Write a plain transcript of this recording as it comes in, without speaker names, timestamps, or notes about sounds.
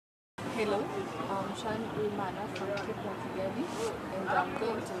Hello, I'm Jeanne Uwimana from Kigali, and I'm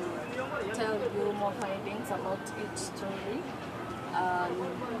going to tell you more findings about each story.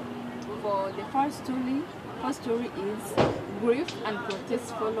 For the first story is grief and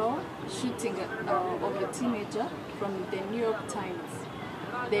protest follow shooting of a teenager from the New York Times.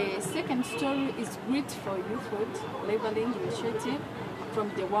 The second story is Grit for Youthhood Labeling Initiative from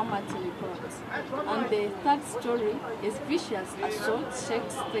the Walmart report. And the third story is Vicious Assault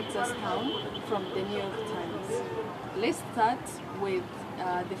Shakes Texas Town from the New York Times. Let's start with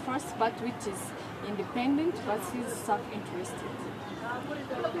the first part, which is independent versus self-interested.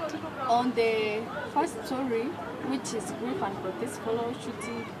 On the first story, which is grief and protest follow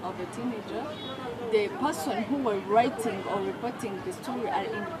shooting of a teenager, the person who were writing or reporting the story are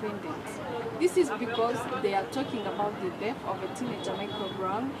independent. This is because they are talking about the death of a teenager, Michael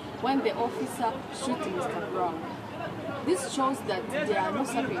Brown, when the officer shot Mr. Brown. This shows that there are no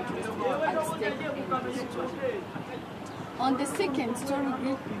self-interest at stake in this story. On the second story,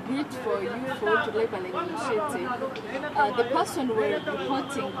 Grit for Youthhood Labeling Initiative, the person were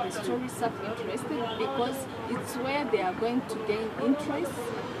reporting the story self-interested because it's where they are going to gain interest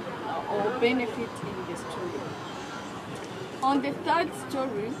or benefit in the story. On the third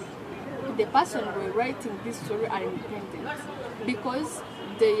story, the person who are writing this story are independent because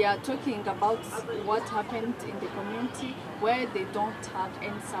they are talking about what happened in the community where they don't have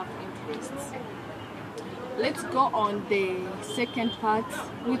any self-interest. Let's go on the second part,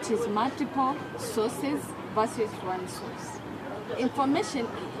 which is multiple sources versus one source. Information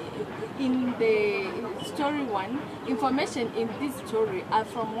in the story one, information in this story are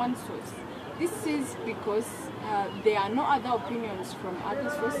from one source. This is because there are no other opinions from other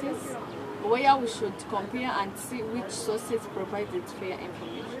sources where we should compare and see which sources provided fair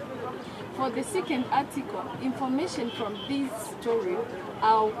information. For the second article, information from this story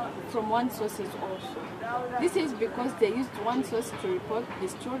are from one sources also. This is because they used one source to report the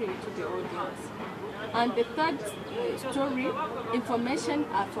story to the audience. And the third story, information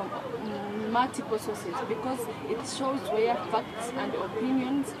are from multiple sources because it shows where facts and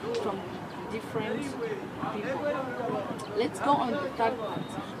opinions from different people. Let's go on the third part,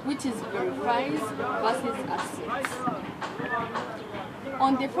 which is verifies versus assets.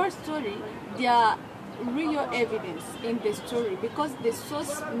 On the first story, there are real evidence in the story because the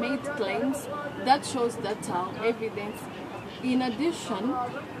source made claims that shows that evidence. In addition,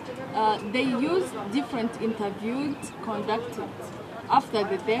 they used different interviews conducted after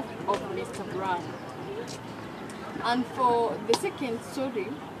the death of Mr. Brown. And for the second story,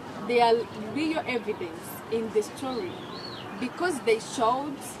 there are real evidence in the story because they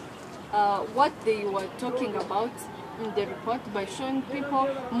showed what they were talking about in the report by showing people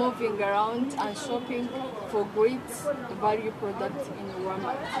moving around and shopping for great value products in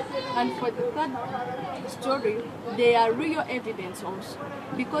Walmart. And for the third story, there are real evidence also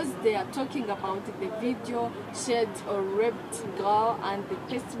because they are talking about the video shared or raped girl and the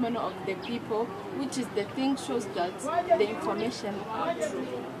testimony of the people, which is the thing shows that the information are true.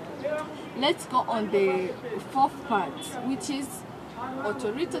 Let's go on the fourth part, which is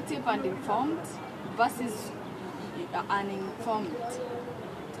authoritative and informed versus uninformed.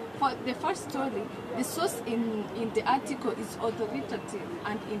 For the first story, the source in the article is authoritative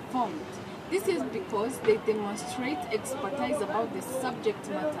and informed. This is because they demonstrate expertise about the subject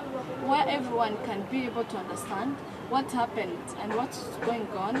matter, where everyone can be able to understand what happened and what's going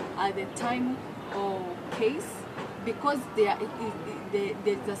on at the time or case, because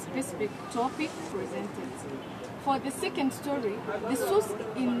there's a specific topic presented. For the second story, the source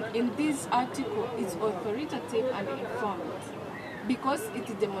in this article is authoritative and informed because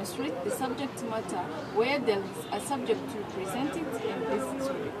it demonstrates the subject matter where there is a subject represented in this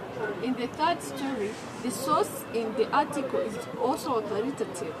story. In the third story, the source in the article is also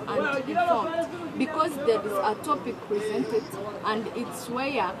authoritative and informed because there is a topic presented and it's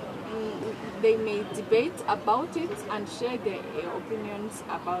where they may debate about it and share their opinions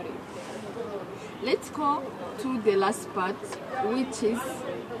about it. Let's go to the last part, which is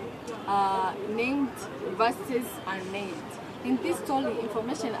named versus unnamed. In this story,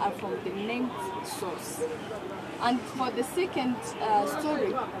 information are from the named source. And for the second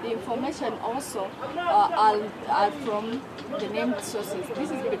story, the information also are from the named sources.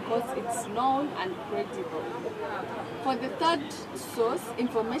 This is because it's known and credible. For the third source,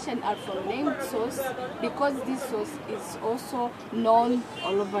 information are from named source because this source is also known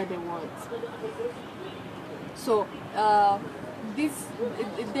all over the world. So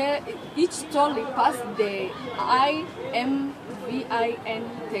each story passed the IMVIN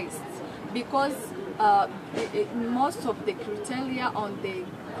test because most of the criteria on the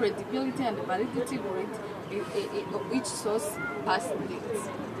credibility and validity rate of each source past date.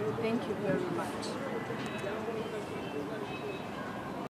 Thank you very much.